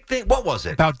 domestic thing? What was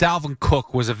it? About Dalvin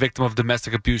Cook was a victim of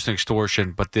domestic abuse and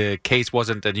extortion, but the case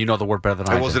wasn't, and you know the word better than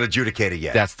I do. It wasn't adjudicated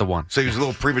yet. That's the one. So he was a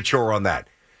little premature on that.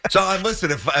 So,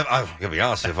 listen, if I'm going to be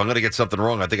honest, if I'm going to get something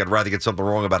wrong, I think I'd rather get something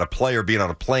wrong about a player being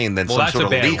on a plane than some sort of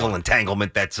legal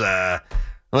entanglement that's,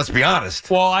 let's be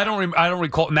honest. Well, I don't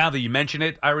recall. Now that you mention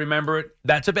it, I remember it.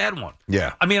 That's a bad one.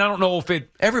 Yeah. I mean, I don't know if it.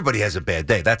 Everybody has a bad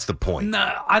day. That's the point.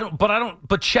 No, I don't.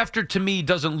 But Schefter, to me,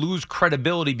 doesn't lose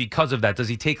credibility because of that. Does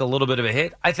he take a little bit of a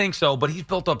hit? I think so. But he's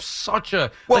built up such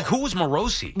a. Like, who was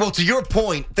Morosi? Well, to your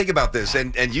point, think about this.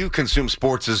 And you consume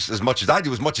sports as much as I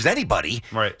do, as much as anybody.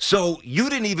 Right. So you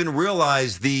didn't even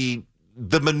realize the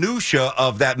minutia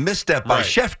of that misstep by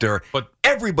Schefter. But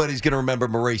everybody's going to remember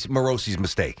Morosi's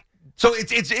mistake. So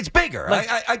it's bigger. Like,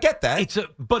 I get that.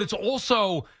 But it's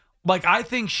also like I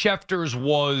think Schefter's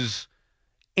was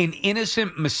an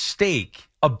innocent mistake,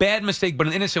 a bad mistake, but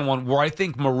an innocent one. Where I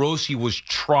think Morosi was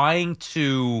trying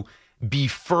to be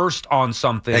first on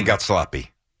something and got sloppy.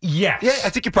 Yes. Yeah, I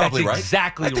think you're probably right.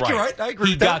 Exactly right. I think you're right. I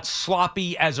agree with that. He got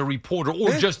sloppy as a reporter,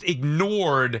 or just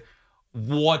ignored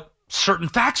what certain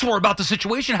facts were about the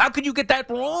situation. How could you get that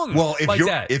wrong? Well, if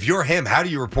if you're him, how do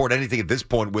you report anything at this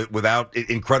point without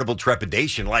incredible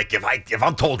trepidation? Like if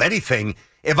I'm told anything,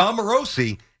 if I'm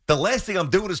Morosi, the last thing I'm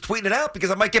doing is tweeting it out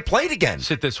because I might get played again.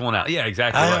 Sit this one out. Yeah,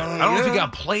 exactly right. I don't know if he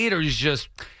got played or he's just.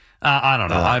 I don't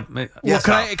know.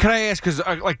 Can I ask? Because,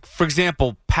 like, for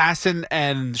example, Passan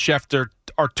and Schefter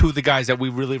are two of the guys that we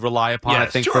really rely upon. Yes,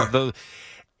 I think sure. for the.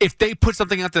 If they put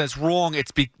something out there that's wrong,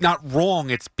 it's not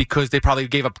wrong. It's because they probably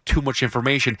gave up too much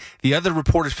information. The other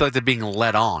reporters feel like they're being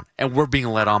led on, and we're being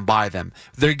led on by them.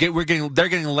 They're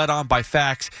getting led on by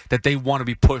facts that they want to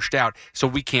be pushed out. So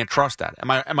we can't trust that. Am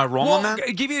I wrong on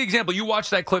that? Give you an example. You watched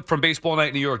that clip from Baseball Night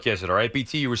in New York yesterday, right?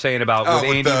 BT, you were saying about what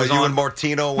Andy was on. You and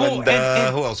Martino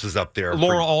and who else was up there?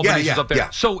 Laura Albany was up there.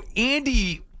 Yeah. So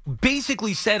Andy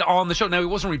basically said on the show. Now he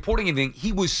wasn't reporting anything.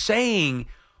 He was saying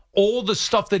all the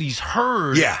stuff that he's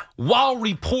heard while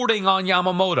reporting on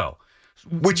Yamamoto.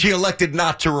 Which he elected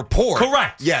not to report.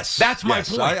 Correct. Yes. That's my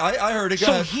point. I heard it.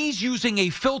 So he's using a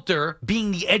filter,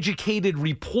 being the educated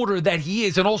reporter that he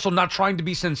is, and also not trying to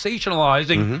be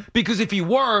sensationalizing. Because if he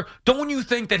were, don't you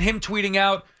think that him tweeting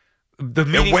out the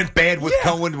meeting... It went bad with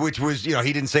Cohen, which was, he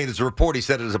didn't say it as a report. He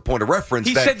said it as a point of reference.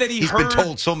 He said that he's been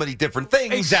told so many different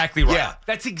things. Exactly right. Yeah.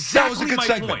 That's exactly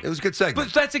my point. It was a good segment.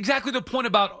 But that's exactly the point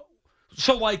about...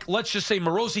 So, like, let's just say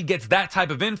Morosi gets that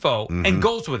type of info and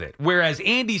goes with it. Whereas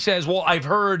Andy says, well, I've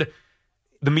heard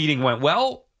the meeting went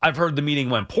well. I've heard the meeting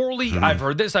went poorly. I've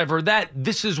heard this. I've heard that.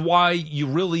 This is why you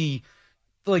really,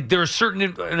 like, there are certain,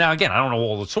 now, again, I don't know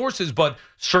all the sources, but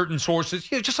certain sources,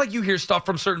 just like you hear stuff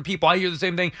from certain people. I hear the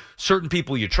same thing. Certain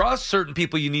people you trust. Certain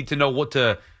people you need to know what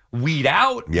to weed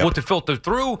out, what to filter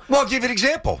through. Well, I'll give you an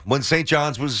example. When St.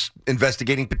 John's was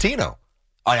investigating Patino,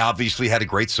 I obviously had a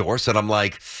great source, and I'm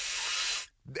like...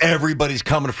 Everybody's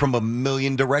coming from a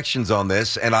million directions on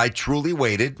this, and I truly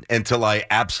waited until I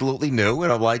absolutely knew,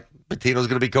 and I'm like, Patino's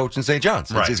going to be coaching St.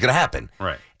 John's. It's going to happen.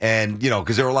 Right. And,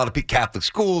 because there were a lot of Catholic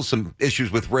schools, some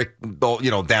issues with Rick,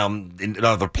 down in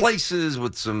other places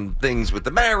with some things with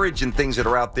the marriage and things that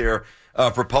are out there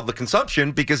for public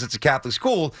consumption because it's a Catholic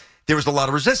school. There was a lot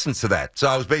of resistance to that. So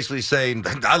I was basically saying,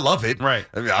 I love it. Right.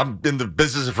 I mean, I'm in the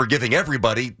business of forgiving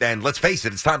everybody, and let's face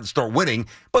it, it's time to start winning.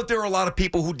 But there are a lot of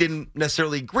people who didn't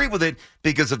necessarily agree with it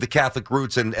because of the Catholic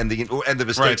roots and the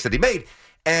mistakes that he made.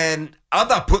 And I'm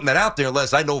not putting that out there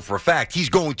unless I know for a fact he's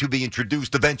going to be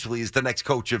introduced eventually as the next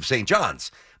coach of St.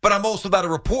 John's. But I'm also not a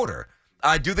reporter.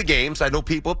 I do the games. I know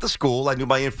people at the school. I knew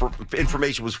my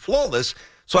information was flawless,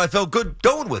 so I felt good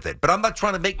going with it. But I'm not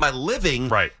trying to make my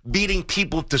living beating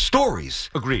people to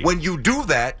stories. Agreed. When you do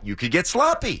that, you could get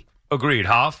sloppy. Agreed.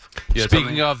 Hoff?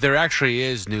 Speaking of, there actually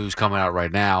is news coming out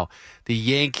right now. The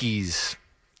Yankees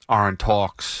are in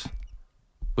talks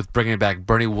with bringing back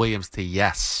Bernie Williams to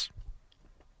Yes.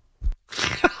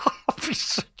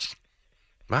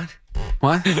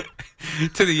 What?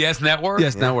 To the Yes Network?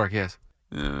 Yes Network, yes.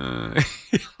 I'm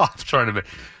trying to be...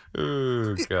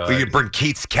 Oh, God. Will you bring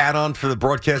Keith's cat on for the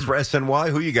broadcast for SNY?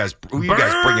 Who you guys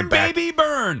bringing back? Baby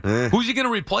Burn. Who's he going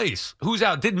to replace? Who's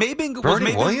out?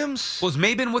 Bernie Williams? Was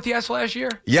Maben with Yes last year?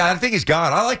 Yeah, I think he's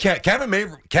gone. I like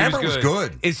Cameron was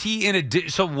good. Is he in addition?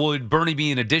 So would Bernie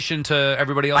be in addition to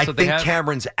everybody else that they have? I think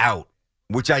Cameron's out.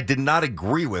 which I did not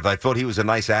agree with. I thought he was a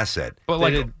nice asset. But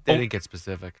They didn't get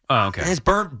specific. Oh, okay. Is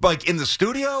in the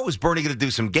studio? Is Bernie going to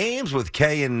do some games with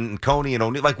Kay and Coney and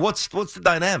O'Neill? Like, what's the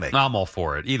dynamic? I'm all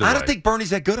for it. Either way. I don't think Bernie's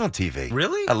that good on TV.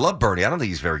 Really? I love Bernie. I don't think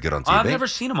he's very good on TV. I've never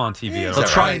seen him on TV. They'll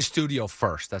try in studio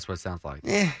first. That's what it sounds like.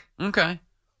 Yeah. Okay.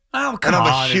 Oh, come and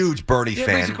I'm on. a huge Bernie Yeah,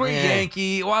 fan. but he's a great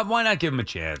Yankee. Why not give him a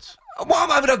chance?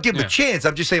 Well, I mean, I'll give him a chance.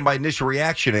 I'm just saying my initial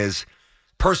reaction is,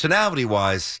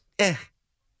 personality-wise, if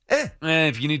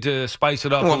you need to spice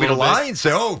it up You want a me to little lie bit. and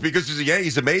say, because he's a Yankee,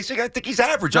 he's amazing? I think he's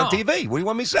average on TV. What do you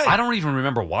want me to say? I don't even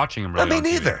remember watching him really I mean, on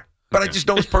TV. neither. But I just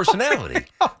know his personality.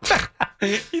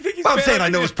 You think he's I'm bad? saying I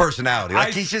know his personality.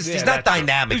 Like, he's not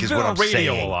dynamic, He's is been what on I'm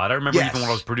radio saying. a lot. I remember Yes. even when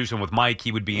I was producing with Mike,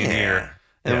 he would be in here.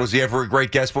 And was he ever a great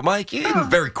guest with Mike? He was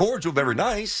very cordial, very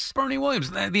nice. Bernie Williams,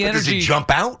 the But energy. does he jump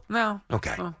out? No.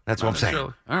 Okay, Well, that's what I'm saying.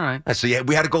 necessarily. All right. So yeah,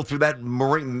 we had to go through that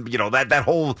that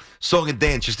whole song and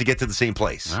dance just to get to the same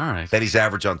place. All right. That he's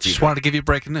average on TV. Just wanted to give you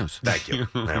breaking news. Thank you.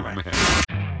 All right.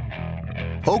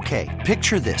 Okay,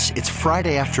 picture this. It's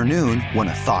Friday afternoon when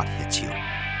a thought hits you.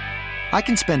 I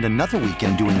can spend another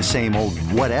weekend doing the same old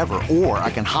whatever, or I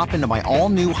can hop into my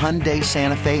all-new Hyundai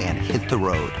Santa Fe and hit the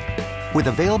road. With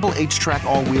available H-Track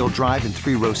all-wheel drive and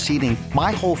 3-row seating,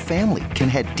 my whole family can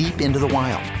head deep into the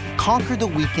wild. Conquer the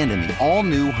weekend in the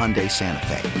all-new Hyundai Santa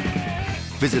Fe.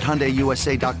 Visit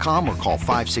HyundaiUSA.com or call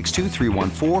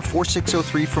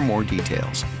 562-314-4603 for more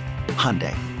details.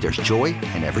 Hyundai, there's joy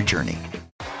in every journey.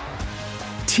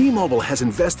 T-Mobile has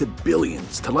invested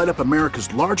billions to light up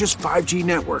America's largest 5G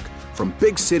network, from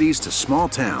big cities to small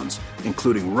towns,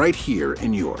 including right here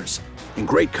in yours. And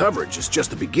great coverage is just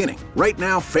the beginning. Right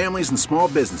now, families and small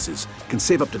businesses can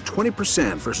save up to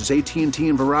 20% versus AT&T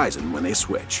and Verizon when they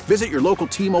switch. Visit your local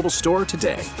T-Mobile store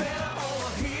today.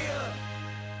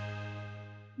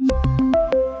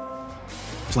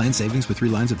 Plan savings with 3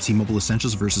 lines of T-Mobile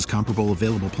Essentials versus comparable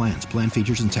available plans. Plan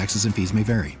features and taxes and fees may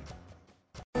vary.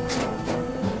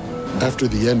 After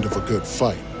the end of a good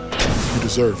fight, you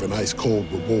deserve an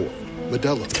ice-cold reward.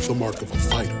 Modelo is the mark of a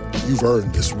fighter. You've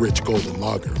earned this rich golden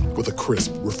lager with a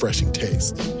crisp, refreshing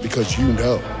taste. Because you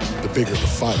know, the bigger the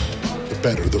fight, the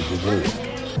better the reward.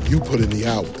 You put in the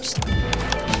hours,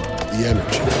 the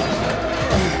energy,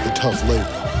 the tough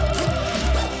labor.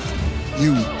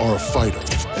 You are a fighter,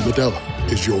 and Modelo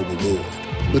is your reward.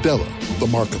 Modelo, the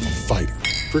mark of a fighter.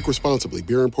 Drink responsibly.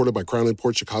 Beer imported by Crown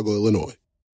Imports, Chicago, Illinois.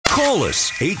 Call us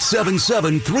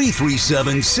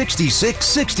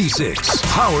 877-337-6666.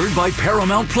 Powered by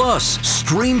Paramount Plus.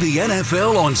 Stream the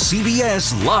NFL on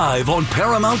CBS live on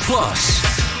Paramount Plus.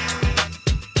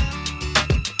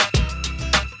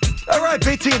 All right,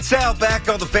 BT and Sal back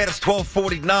on the Fan. It's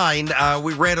 12:49.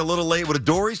 We ran a little late with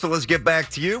Dory, so let's get back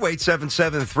to you.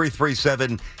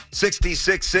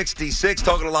 877-337-6666.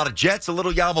 Talking a lot of Jets, a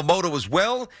little Yamamoto as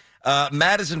well.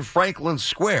 Madison Franklin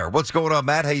Square. What's going on,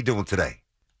 Matt? How you doing today?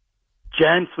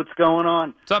 Gents, what's going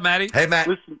on? What's up, Matty? Hey, Matt.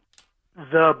 Listen,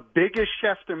 the biggest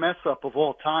Schefter mess-up of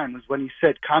all time was when he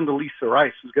said Condoleezza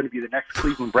Rice was going to be the next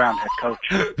Cleveland Brown head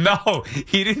coach. No,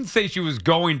 he didn't say she was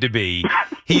going to be.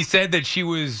 He said that she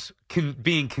was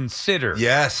being considered.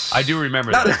 Yes. I do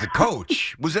remember Not that. as the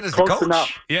coach. Was it as Close the coach?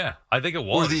 enough. Yeah, I think it Or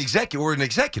was. the executive? Or an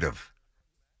executive?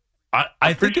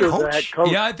 I think pretty it sure the head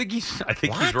coach. Yeah, I think he's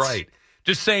What? right.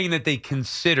 Just saying that they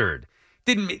considered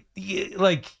it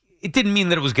didn't mean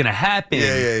that it was going to happen.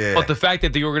 Yeah. But the fact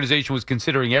that the organization was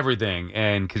considering everything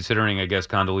and considering, I guess,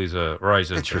 Condoleezza Rice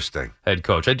as Interesting. the head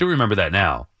coach. I do remember that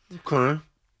now. Okay.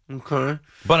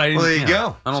 But I didn't. Well, there you know,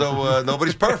 go. I don't- So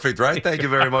nobody's perfect, right? Thank you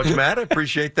very much, Matt. I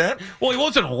appreciate that. Well, he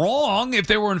wasn't wrong if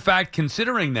they were in fact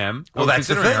considering them. Well, or that's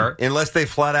the considering thing. her. Unless they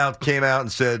flat out came out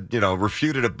and said,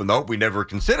 refuted it, but nope, we never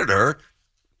considered her.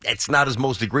 It's not his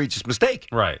most egregious mistake.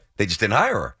 Right. They just didn't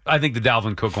hire her. I think the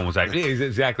Dalvin Cook one was actually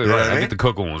exactly You know right. what I I mean? think the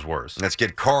Cook one was worse. Let's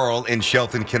get Carl in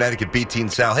Shelton, Connecticut, BT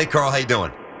and Sal. Hey, Carl, how you doing?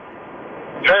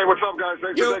 Hey, what's up, guys?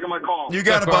 Thanks for taking my call. You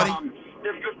got it, buddy.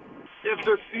 If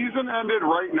the season ended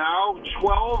right now,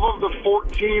 12 of the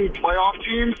 14 playoff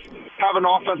teams have an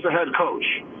offensive head coach.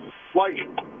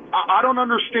 I don't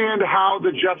understand how the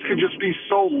Jets could just be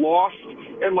so lost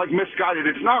and, misguided.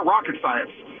 It's not rocket science.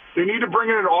 They need to bring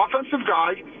in an offensive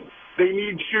guy. They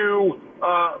need to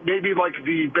maybe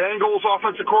the Bengals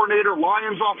offensive coordinator,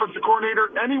 Lions offensive coordinator,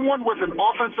 anyone with an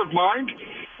offensive mind.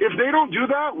 If they don't do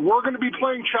that, we're going to be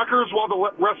playing checkers while the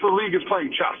rest of the league is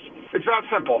playing chess. It's that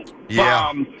simple.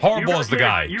 Yeah. You Harbaugh's guys the made-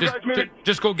 guy. you guys made it-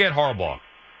 Just go get Harbaugh.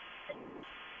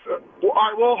 All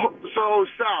right, so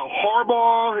Sal,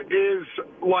 Harbaugh is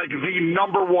the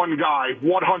number one guy,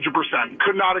 100%.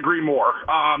 Could not agree more.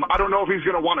 I don't know if he's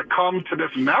going to want to come to this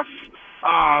mess,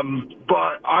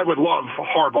 but I would love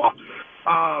Harbaugh.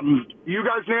 You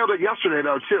guys nailed it yesterday,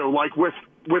 though, too. Like, with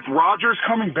Rodgers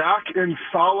coming back and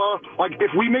Salah, like,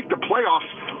 if we make the playoffs,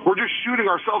 we're just shooting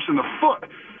ourselves in the foot.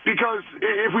 Because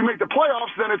if we make the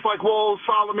playoffs, then it's like, well,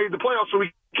 Salah made the playoffs, so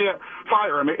we can't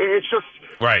fire him. It's just,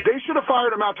 right. They should have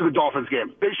fired him after the Dolphins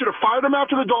game. They should have fired him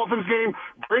after the Dolphins game,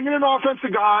 bring in an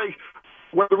offensive guy,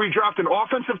 whether we draft an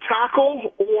offensive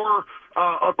tackle or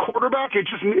a quarterback, it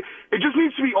just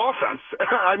needs to be offense.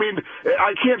 I mean,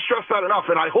 I can't stress that enough,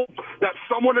 and I hope that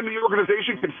someone in the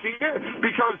organization can see it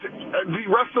because the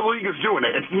rest of the league is doing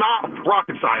it. It's not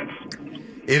rocket science.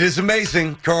 It is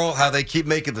amazing, Carl, how they keep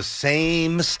making the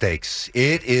same mistakes.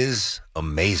 It is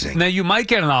amazing. Now, you might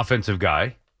get an offensive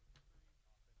guy,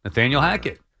 Nathaniel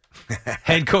Hackett.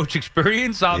 Head coach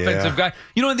experience, offensive guy.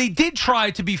 You know, and they did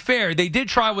try, to be fair, they did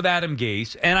try with Adam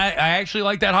Gase, and I actually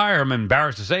like that hire. I'm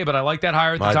embarrassed to say, but I like that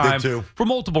hire at the time did too. For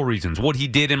multiple reasons. What he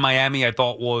did in Miami, I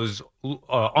thought was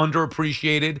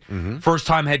underappreciated. Mm-hmm.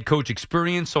 First-time head coach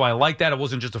experience, so I like that. It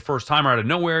wasn't just a first-timer out of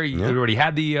nowhere. He already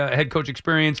had the head coach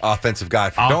experience. Offensive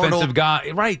guy for Offensive Darnold.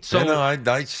 guy, right. So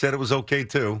I said it was okay,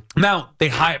 too. Now, they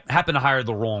happen to hire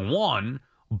the wrong one,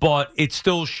 but it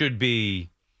still should be.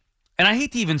 And I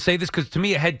hate to even say this because to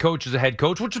me a head coach is a head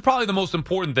coach, which is probably the most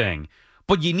important thing.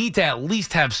 But you need to at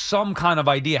least have some kind of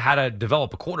idea how to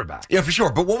develop a quarterback. Yeah, for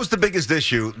sure. But what was the biggest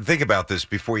issue? Think about this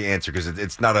before you answer because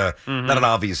it's not not an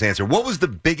obvious answer. What was the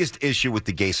biggest issue with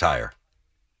the Gase hire?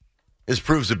 This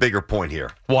proves a bigger point here.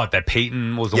 What, that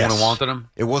Peyton was the one who wanted him?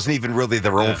 It wasn't even really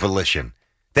their own volition.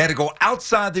 They had to go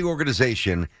outside the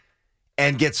organization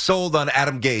and get sold on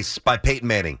Adam Gase by Peyton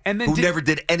Manning, who never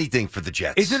did anything for the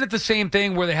Jets. Isn't it the same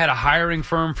thing where they had a hiring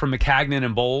firm from McCagnon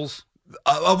and Bowles?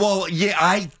 Well, yeah,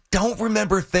 I don't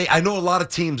remember if they. I know a lot of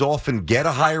teams often get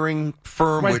a hiring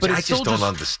firm, Right, which but I just don't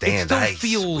understand. It still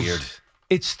feels weird.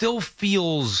 It still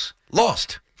feels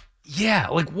lost. Yeah,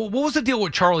 like what was the deal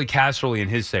with Charlie Casserly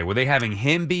and his say? Were they having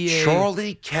him be a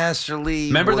Charlie Casserly?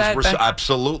 Remember that?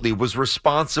 Absolutely, was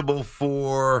responsible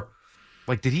for.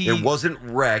 Like, did he? It wasn't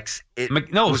Rex.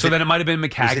 No, so then it might have been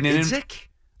McCagnon. Was it Idzik?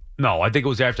 No, I think it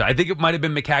was after. I think it might have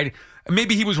been McCagnon.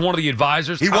 Maybe he was one of the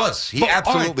advisors. He was. He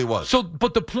absolutely was. So,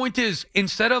 but the point is,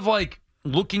 instead of like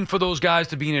looking for those guys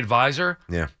to be an advisor,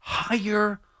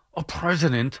 hire a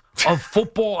president of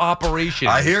football operations.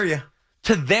 I hear you.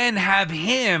 To then have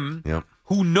him,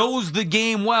 who knows the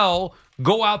game well,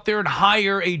 go out there and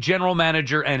hire a general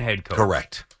manager and head coach.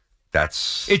 Correct.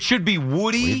 It should be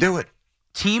Woody. You do it.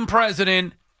 Team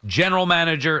president, general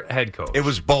manager, head coach. It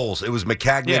was Bowles. It was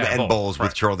McCagnon and Bowles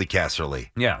with Charlie Casserly.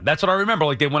 Yeah, that's what I remember.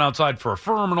 Like, they went outside for a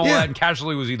firm and all that, and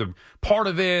Casserly was either part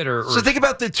of it or... So think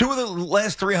about the two of the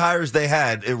last three hires they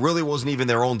had. It really wasn't even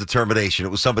their own determination. It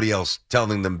was somebody else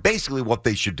telling them basically what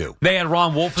they should do. They had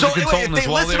Ron Wolf as a consultant if they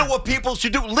listen to what people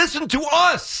should do, listen to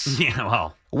us. Yeah,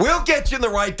 well... We'll get you in the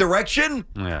right direction.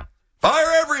 Yeah. Fire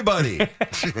everybody.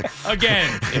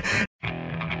 Again.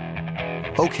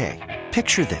 Okay.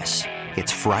 Picture this.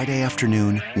 It's Friday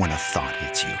afternoon when a thought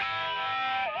hits you.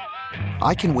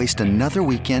 I can waste another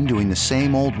weekend doing the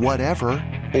same old whatever,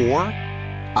 or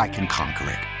I can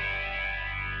conquer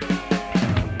it.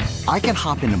 I can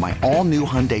hop into my all-new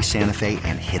Hyundai Santa Fe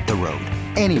and hit the road.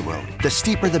 Any road. The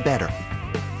steeper, the better.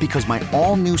 Because my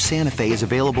all-new Santa Fe is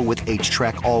available with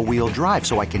H-Track all-wheel drive,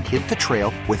 so I can hit the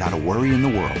trail without a worry in the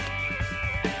world.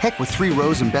 Heck, with 3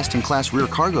 rows and best-in-class rear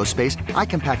cargo space, I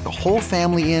can pack the whole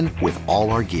family in with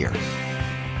all our gear.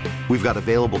 We've got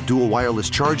available dual wireless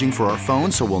charging for our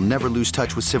phones, so we'll never lose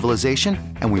touch with civilization,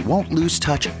 and we won't lose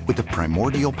touch with the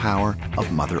primordial power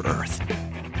of Mother Earth.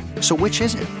 So which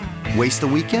is it? Waste the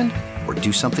weekend or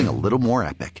do something a little more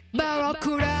epic?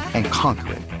 And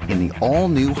conquer it in the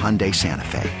all-new Hyundai Santa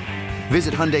Fe.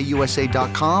 Visit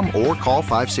HyundaiUSA.com or call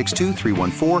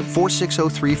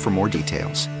 562-314-4603 for more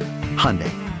details.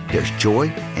 Hyundai, there's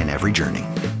joy in every journey.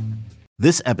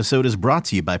 This episode is brought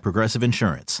to you by Progressive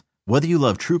Insurance. Whether you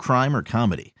love true crime or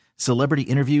comedy, celebrity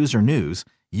interviews or news,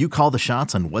 you call the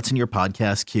shots on what's in your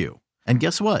podcast queue. And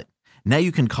guess what? Now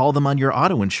you can call them on your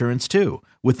auto insurance too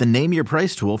with the Name Your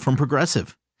Price tool from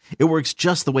Progressive. It works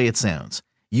just the way it sounds.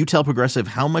 You tell Progressive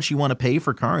how much you want to pay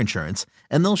for car insurance,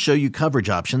 and they'll show you coverage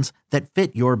options that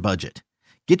fit your budget.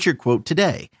 Get your quote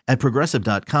today at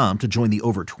Progressive.com to join the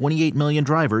over 28 million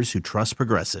drivers who trust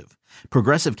Progressive.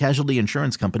 Progressive Casualty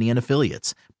Insurance Company and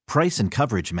Affiliates. Price and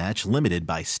coverage match limited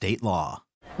by state law.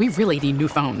 We really need new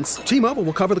phones. T-Mobile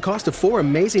will cover the cost of 4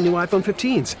 amazing new iPhone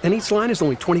 15s, and each line is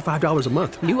only $25 a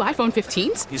month. New iPhone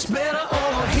 15s? It's better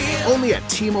over here. Only at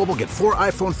T-Mobile, get 4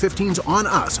 iPhone 15s on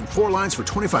us and 4 lines for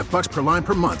 $25 per line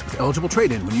per month with eligible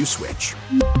trade-in when you switch.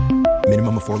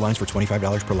 Minimum of 4 lines for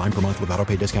 $25 per line per month with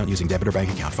autopay discount using debit or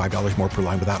bank account. $5 more per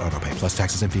line without autopay, plus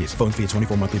taxes and fees. Phone fee at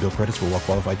 24 monthly bill credits for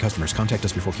well-qualified customers. Contact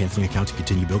us before canceling account to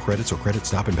continue bill credits or credit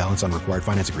stop and balance on required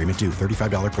finance agreement due.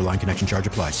 $35 per line connection charge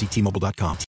applies. See T-Mobile.com.